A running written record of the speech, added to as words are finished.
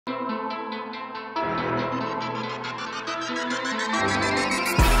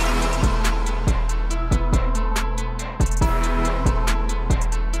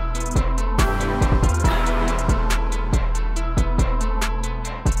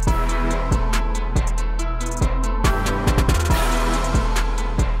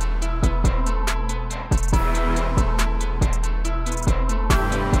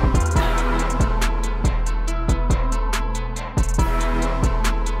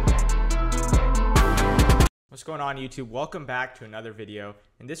going on YouTube? Welcome back to another video.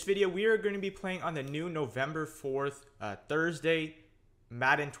 In this video, we are going to be playing on the new November 4th, Thursday,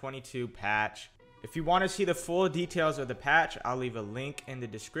 Madden 22 patch. If you want to see the full details of the patch, I'll leave a link in the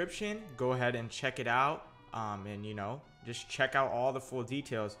description. Go ahead and check it out. And just check out all the full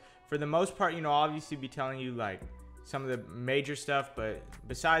details. For the most part, I'll obviously be telling you like some of the major stuff, but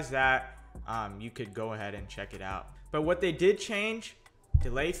besides that, you could go ahead and check it out. But what they did change,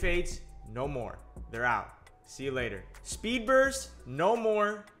 delay fades, no more. They're out. See you later. Speed burst, no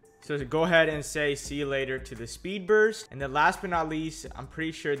more. So go ahead and say see you later to the speed burst. And then last but not least, I'm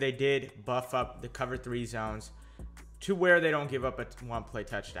pretty sure they did buff up the cover 3 zones to where they don't give up a one play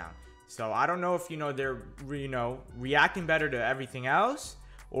touchdown. So I don't know if they're reacting better to everything else,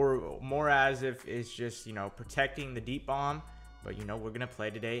 or more as if it's just protecting the deep bomb. But we're gonna play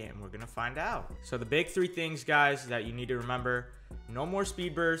today and we're gonna find out. So the big 3 things, guys, that you need to remember: no more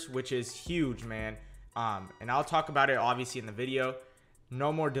speed burst, which is huge, man. And I'll talk about it obviously in the video.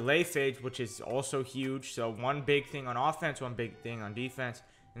 No more delay fades, which is also huge. So one big thing on offense, one big thing on defense,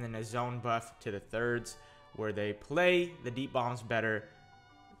 and then a zone buff to the thirds where they play the deep bombs better.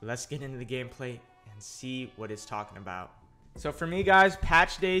 Let's get into the gameplay and see what it's talking about. So for me, guys,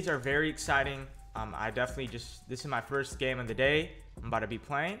 patch days are very exciting. I definitely this is my first game of the day I'm about to be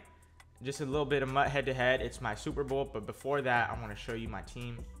playing. Just a little bit of head-to-head. It's my Super Bowl, but before that, I want to show you my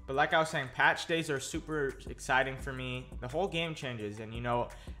team. But like I was saying, patch days are super exciting for me. The whole game changes, and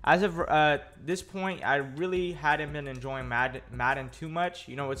as of this point, I really hadn't been enjoying Madden too much.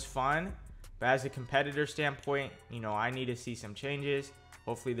 It's fun, but as a competitor standpoint, I need to see some changes.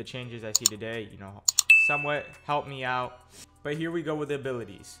 Hopefully the changes I see today, somewhat help me out. But here we go with the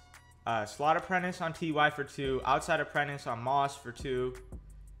abilities. Slot Apprentice on TY for 2, Outside Apprentice on Moss for 2,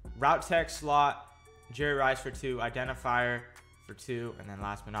 Route Tech slot, Jerry Rice for 2, Identifier for 2, and then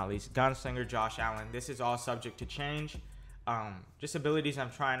last but not least, Gunslinger Josh Allen. This is all subject to change. Just abilities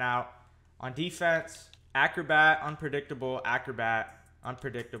I'm trying out. On defense, Acrobat, Unpredictable, Acrobat,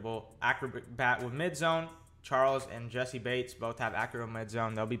 Unpredictable, Acrobat with mid zone. Charles and Jesse Bates both have Acro mid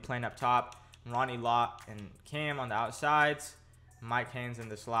zone. They'll be playing up top. Ronnie Lott and Cam on the outsides. Mike Haynes in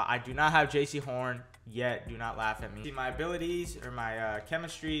the slot. I do not have JC Horn yet. Do not laugh at me. See my abilities or my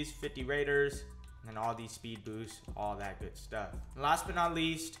chemistries, 50 Raiders, and all these speed boosts, all that good stuff. And last but not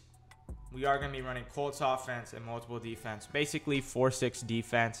least, we are going to be running Colts offense and multiple defense. Basically, 4-6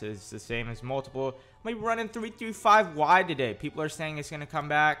 defense is the same as multiple. I'm going to be running 3-3-5 wide today. People are saying it's going to come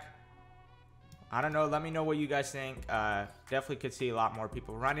back. I don't know. Let me know what you guys think. Definitely could see a lot more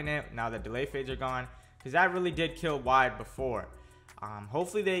people running it now that delay fades are gone, because that really did kill wide before.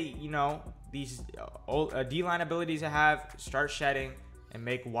 Hopefully they, these D-line abilities I have start shedding and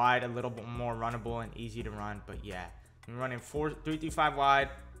make wide a little bit more runnable and easy to run. But yeah, I'm running 3-3-5 wide.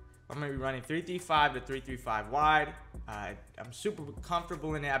 I'm going to be running 3-3-5 to 3-3-5 wide. I'm super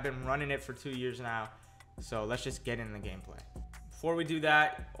comfortable in it. I've been running it for 2 years now. So let's just get in the gameplay. Before we do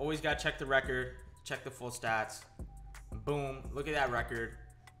that, always got to check the record, check the full stats. Boom, look at that record.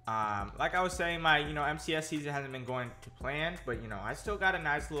 Like I was saying, my MCS season hasn't been going to plan, but I still got a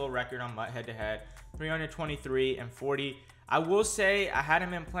nice little record on head-to-head, 323 and 40. I will say I hadn't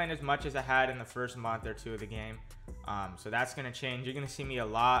been playing as much as I had in the first month or 2 of the game, so that's gonna change. You're gonna see me a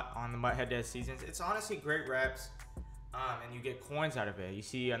lot on the head-to-head seasons. It's honestly great reps, and you get coins out of it. You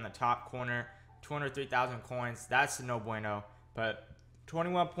see on the top corner, 203,000 coins. That's no bueno. But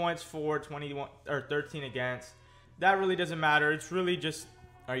 21 points for 21 or 13 against. That really doesn't matter. It's really just,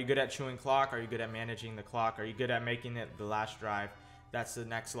 are you good at chewing clock? Are you good at managing the clock? Are you good at making it the last drive? That's the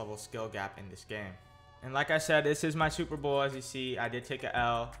next level skill gap in this game. And like I said, this is my Super Bowl. As you see, I did take a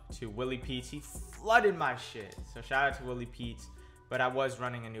L to Willie Peets. He flooded my shit. So shout out to Willie Peets. But I was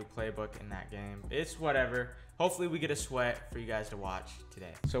running a new playbook in that game. It's whatever. Hopefully we get a sweat for you guys to watch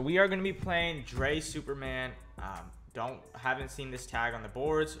today. So we are going to be playing Dre Superman. Haven't seen this tag on the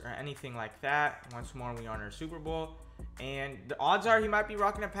boards or anything like that. Once more, we are in our Super Bowl. And the odds are he might be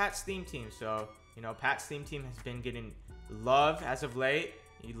rocking a Pat's theme team. So, Pat's theme team has been getting love as of late.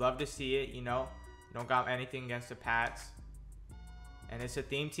 You'd love to see it, Don't got anything against the Pats. And it's a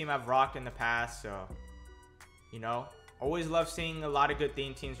theme team I've rocked in the past. So, always love seeing a lot of good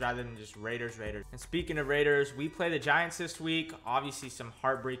theme teams rather than just Raiders. And speaking of Raiders, we play the Giants this week. Obviously, some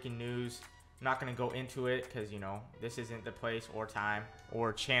heartbreaking news. I'm not going to go into it because, this isn't the place or time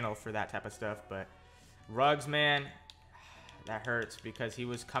or channel for that type of stuff. But Ruggs, man, that hurts because he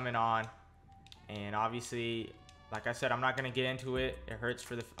was coming on. And obviously, like I said, I'm not going to get into it. It hurts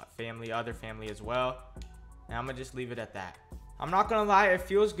for the other family as well. And I'm going to just leave it at that. I'm not going to lie. It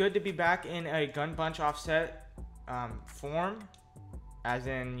feels good to be back in a gun bunch offset form. as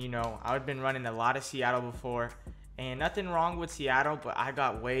in, you know, I've been running a lot of Seattle before, and nothing wrong with Seattle, but I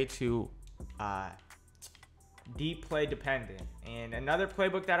got way too deep play dependent. And another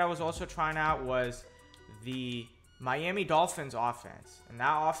playbook that I was also trying out was the Miami Dolphins offense, and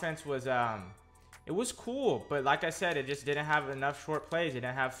that offense was it was cool, but like I said, it just didn't have enough short plays. It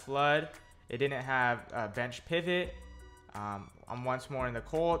didn't have flood, it didn't have bench pivot. I'm once more in the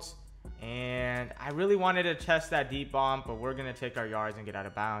Colts, and I really wanted to test that deep bomb, but we're gonna take our yards and get out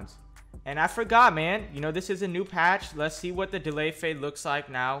of bounds. And I forgot, man, you know, this is a new patch. Let's see what the delay fade looks like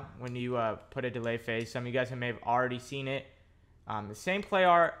now when you put a delay fade. Some of you guys may have already seen it. The same play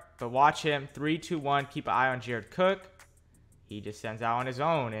art, but watch him. 3, 2, 1. Keep an eye on Jared Cook. He just sends out on his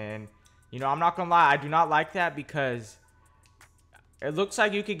own. And, you know, I'm not going to lie. I do not like that because it looks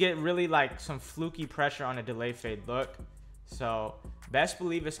like you could get really, like, some fluky pressure on a delay fade look. So, best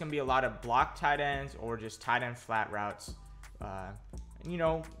believe it's going to be a lot of block tight ends or just tight end flat routes. You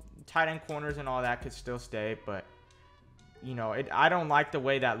know, tight end corners and all that could still stay. But, you know, I don't like the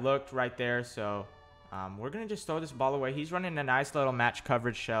way that looked right there. So, we're going to just throw this ball away. He's running a nice little match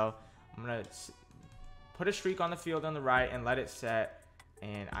coverage shell. I'm going to put a streak on the field on the right and let it set.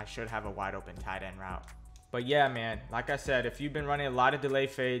 And I should have a wide open tight end route. But yeah, man, like I said, if you've been running a lot of delay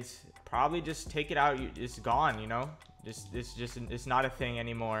fades, probably just take it out. It's gone, you know. It's not a thing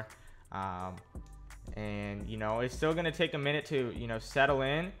anymore. And, you know, it's still going to take a minute to, you know, settle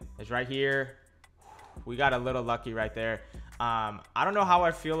in. It's right here. We got a little lucky right there. I don't know how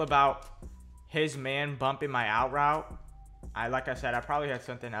I feel about his man bumping my out route. Like I said, I probably had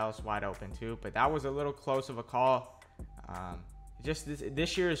something else wide open too, but that was a little close of a call. Just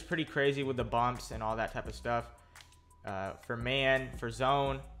this year is pretty crazy with the bumps and all that type of stuff. For man, for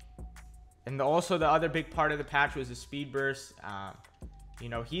zone. And also the other big part of the patch was the speed burst. You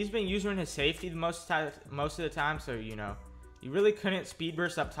know, he's been using his safety most of the time, so, you know, you really couldn't speed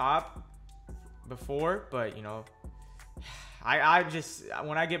burst up top before, but, you know, I just,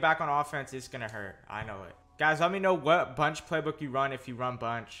 when I get back on offense, it's going to hurt. I know it. Guys, let me know what bunch playbook you run if you run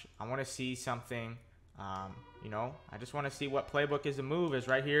bunch. I want to see something. You know, I just want to see what playbook is the move is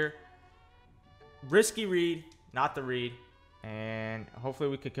right here. Risky read, not the read. And hopefully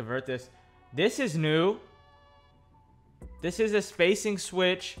we could convert this. This is new. This is a spacing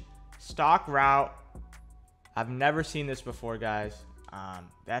switch, stock route. I've never seen this before, guys.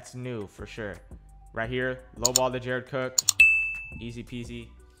 That's new for sure. Right here, low ball to Jared Cook. Easy peasy.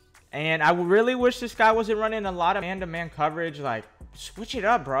 And I really wish this guy wasn't running a lot of man-to-man coverage. Like, switch it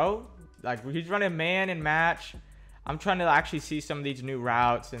up, bro. Like, he's running man and match. I'm trying to actually see some of these new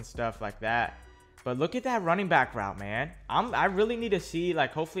routes and stuff like that. But look at that running back route, man. I really need to see,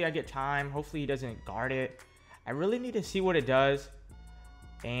 like, hopefully I get time. Hopefully he doesn't guard it. I really need to see what it does.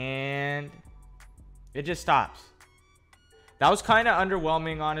 And it just stops. That was kind of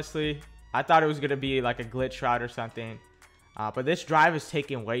underwhelming, honestly. I thought it was going to be like a glitch route or something. But this drive is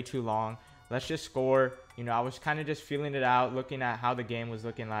taking way too long. Let's just score. You know, I was kind of just feeling it out, looking at how the game was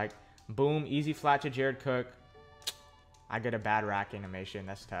looking like. Boom, easy flat to Jared Cook. I get a bad rack animation.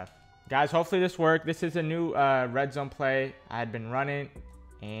 That's tough. Guys, hopefully this worked. This is a new red zone play I had been running.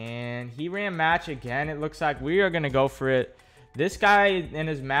 And he ran match again. It looks like we are going to go for it. This guy in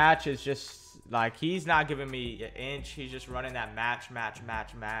his match is just like, he's not giving me an inch. He's just running that match.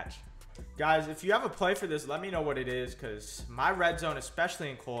 Guys, if you have a play for this, let me know what it is, because my red zone, especially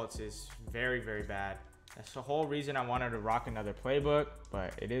in Colts, is very, very bad. That's the whole reason I wanted to rock another playbook,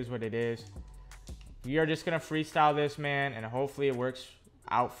 but it is what it is. We are just going to freestyle this, man, and hopefully it works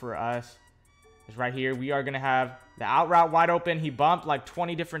out for us. It's right here. We are going to have the out route wide open. He bumped like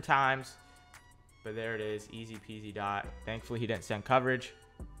 20 different times, but there it is. Easy peasy dot. Thankfully, he didn't send coverage.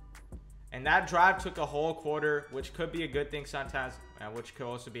 And that drive took a whole quarter, which could be a good thing sometimes, which could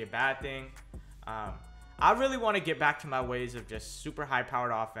also be a bad thing. I really want to get back to my ways of just super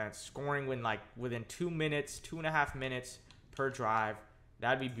high-powered offense, scoring within 2 minutes, 2.5 minutes per drive.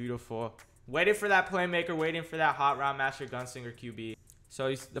 That'd be beautiful. Waiting for that playmaker, waiting for that hot route master gunslinger QB.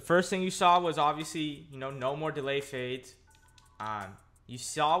 So the first thing you saw was obviously, you know, no more delay fades. You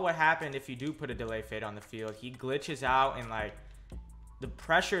saw what happened if you do put a delay fade on the field. He glitches out and, like, the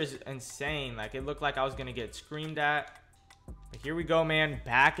pressure is insane. Like, it looked like I was going to get screamed at. But here we go, man.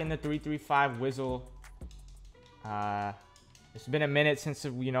 Back in the 3-3-5 whistle. It's been a minute since,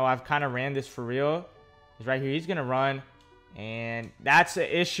 you know, I've kind of ran this for real. He's right here. He's going to run. And that's an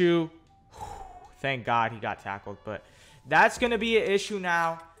issue. Thank God he got tackled. But that's going to be an issue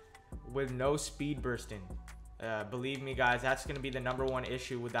now with no speed bursting. Believe me, guys, that's going to be the #1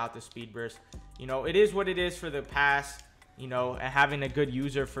 issue without the speed burst. You know, it is what it is for the pass. You know, and having a good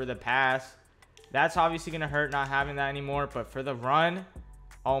user for the pass. That's obviously gonna hurt not having that anymore. But for the run,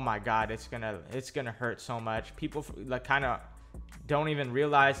 oh my God, it's gonna hurt so much. People like kind of don't even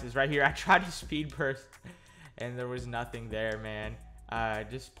realize is right here. I tried to speed burst and there was nothing there, man.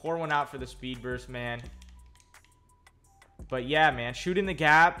 Just pour one out for the speed burst, man. But yeah, man, shooting the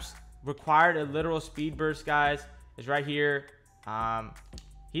gaps required a literal speed burst, guys. Is right here.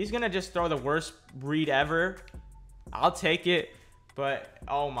 He's gonna just throw the worst read ever. I'll take it, but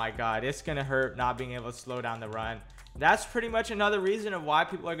oh my God, it's gonna hurt not being able to slow down the run. That's pretty much another reason of why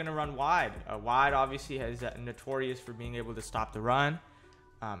people are gonna run wide. Wide obviously is notorious for being able to stop the run.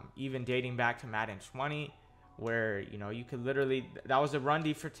 Even dating back to Madden 20, where you could literally, that was a run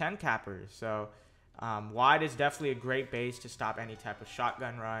D for 10 cappers. So wide is definitely a great base to stop any type of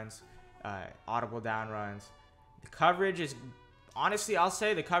shotgun runs, audible down runs. The coverage is, honestly, I'll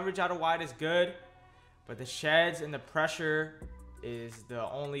say the coverage out of wide is good, but the sheds and the pressure is the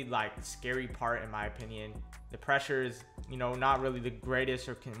only like scary part in my opinion. The pressure is, not really the greatest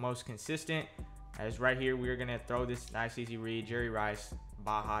or most consistent. As right here, we're gonna throw this nice easy read, Jerry Rice,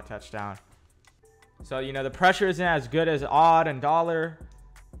 Baja touchdown. So the pressure isn't as good as odd and dollar,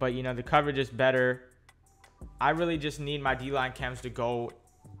 but the coverage is better. I really just need my D-line chems to go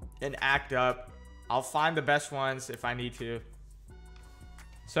and act up. I'll find the best ones if I need to.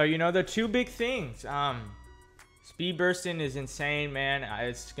 So the two big things. Speed bursting is insane, man.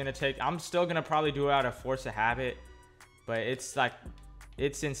 It's gonna take, I'm still gonna probably do it out of force of habit, but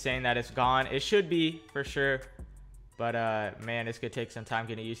it's insane that it's gone. It should be for sure, but man, it's gonna take some time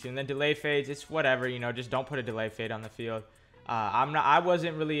getting used to. And then delay fades, it's whatever, just don't put a delay fade on the field. I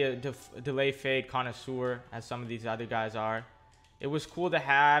wasn't really a delay fade connoisseur as some of these other guys are. It was cool to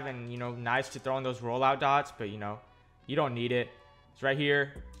have and nice to throw in those rollout dots, but you don't need it. It's right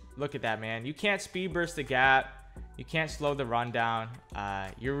here. Look at that, man. You can't speed burst the gap. You can't slow the run down.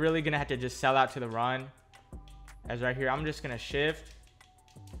 You're really gonna have to just sell out to the run. As right here, I'm just gonna shift.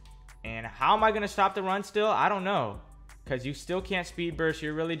 And how am I gonna stop the run still? I don't know, because you still can't speed burst.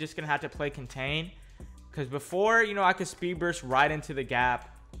 You're really just gonna have to play contain. Because before, I could speed burst right into the gap,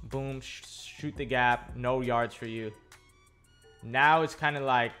 boom, shoot the gap, no yards for you. Now it's kind of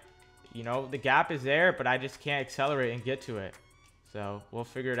like, the gap is there, but I just can't accelerate and get to it. So we'll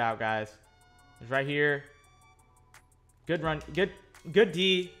figure it out, guys. It's right here. Good run, good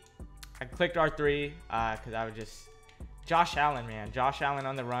D. I clicked R3 because I was just, Josh Allen, man. Josh Allen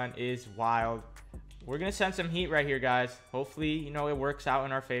on the run is wild. We're gonna send some heat right here, guys. Hopefully, it works out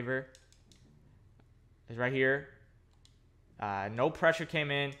in our favor. It's right here. No pressure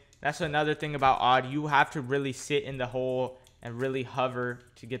came in. That's another thing about odd. You have to really sit in the hole and really hover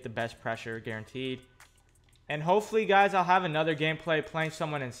to get the best pressure guaranteed. And hopefully, guys, I'll have another gameplay playing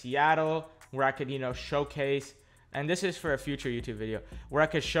someone in Seattle where I could, showcase. And this is for a future YouTube video where I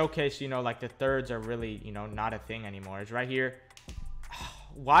could showcase, like the thirds are really, not a thing anymore. It's right here.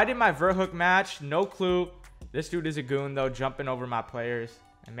 Why did my vert hook match? No clue. This dude is a goon, though, jumping over my players.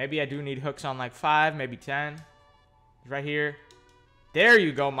 And maybe I do need hooks on like 5, maybe 10. It's right here. There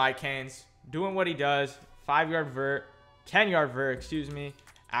you go, Mike Haynes. Doing what he does. 5-yard vert. 10-yard vert, excuse me.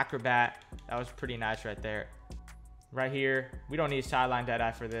 Acrobat. That was pretty nice right there. Right here. We don't need sideline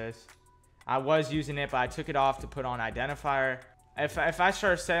deadeye for this. I was using it, but I took it off to put on identifier. If I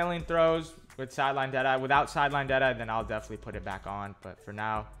start sailing throws with sideline deadeye, without sideline deadeye, then I'll definitely put it back on. But for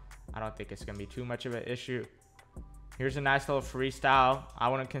now, I don't think it's going to be too much of an issue. Here's a nice little freestyle. I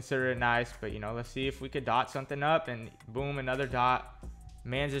wouldn't consider it nice, but let's see if we could dot something up and boom, another dot.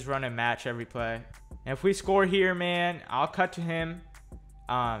 Man's just running match every play. And if we score here, man, I'll cut to him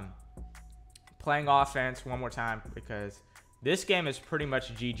playing offense one more time, because this game is pretty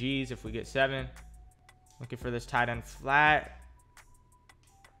much GG's if we get 7. Looking for this tight end flat.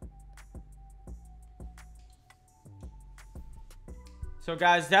 So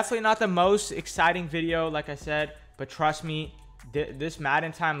guys, definitely not the most exciting video, like I said, but trust me, this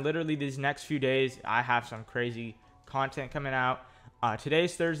Madden time, literally these next few days, I have some crazy content coming out.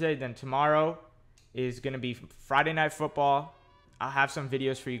 Today's Thursday, then tomorrow is going to be Friday Night Football. I'll have some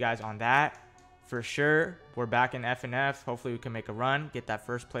videos for you guys on that for sure. We're back in FNF. Hopefully we can make a run, get that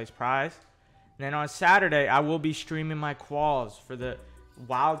first place prize. And then on Saturday, I will be streaming my quals for the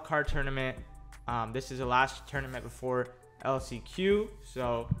wild card tournament. This is the last tournament before LCQ.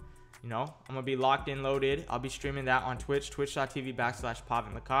 So, I'm going to be locked in, loaded. I'll be streaming that on Twitch,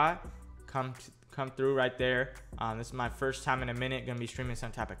 twitch.tv/Pavan Lakhat. Come through right there. This is my first time in a minute going to be streaming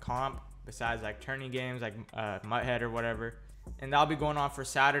some type of comp besides like tourney games like Mutthead or whatever. And that'll be going on for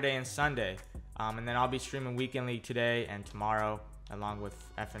Saturday and Sunday. And then I'll be streaming Weekend League today and tomorrow along with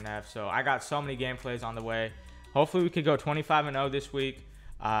FNF. So I got so many gameplays on the way. Hopefully we could go 25-0 this week.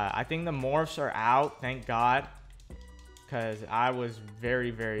 I think the morphs are out, thank God, because I was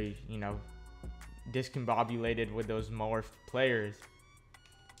very, very, you know, discombobulated with those morphed players.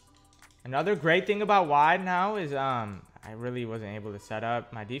 Another great thing about wide now is I really wasn't able to set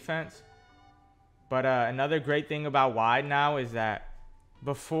up my defense. But another great thing about wide now is that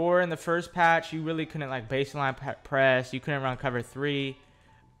before in the first patch, you really couldn't like baseline press. You couldn't run cover 3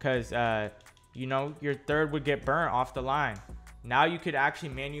 because, you know, your third would get burnt off the line. Now you could actually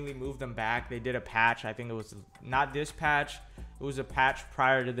manually move them back. They did a patch. I think it was not this patch. It was a patch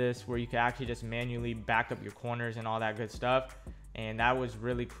prior to this where you could actually just manually back up your corners and all that good stuff. And that was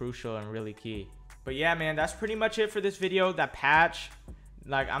really crucial and really key. But yeah, man, that's pretty much it for this video. That patch,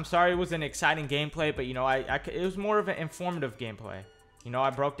 like, I'm sorry it was an exciting gameplay, but you know, it was more of an informative gameplay. You know, I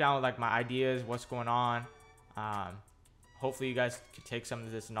broke down like my ideas, what's going on. Hopefully you guys can take some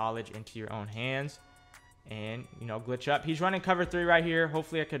of this knowledge into your own hands and, you know, glitch up. He's running cover 3 right here.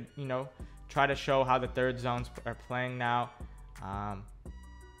 Hopefully I could, you know, try to show how the third zones are playing now.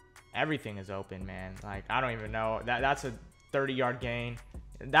 Everything is open, man. Like, I don't even know. That's a 30-yard gain.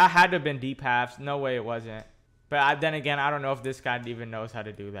 That had to have been deep halves. No way it wasn't. But then again, I don't know if this guy even knows how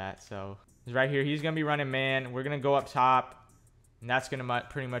to do that. So right here, he's going to be running man. We're going to go up top. And that's going to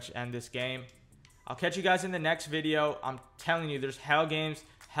pretty much end this game. I'll catch you guys in the next video. I'm telling you, there's hell games,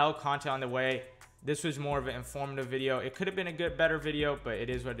 hell content on the way. This was more of an informative video. It could have been a better video, but it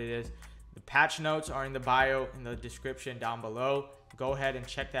is what it is. The patch notes are in the bio, in the description down below. Go ahead and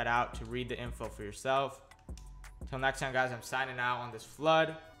check that out to read the info for yourself. Until next time, guys, I'm signing out on this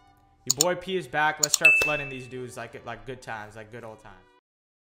flood. Your boy P is back. Let's start flooding these dudes like good times, like good old times.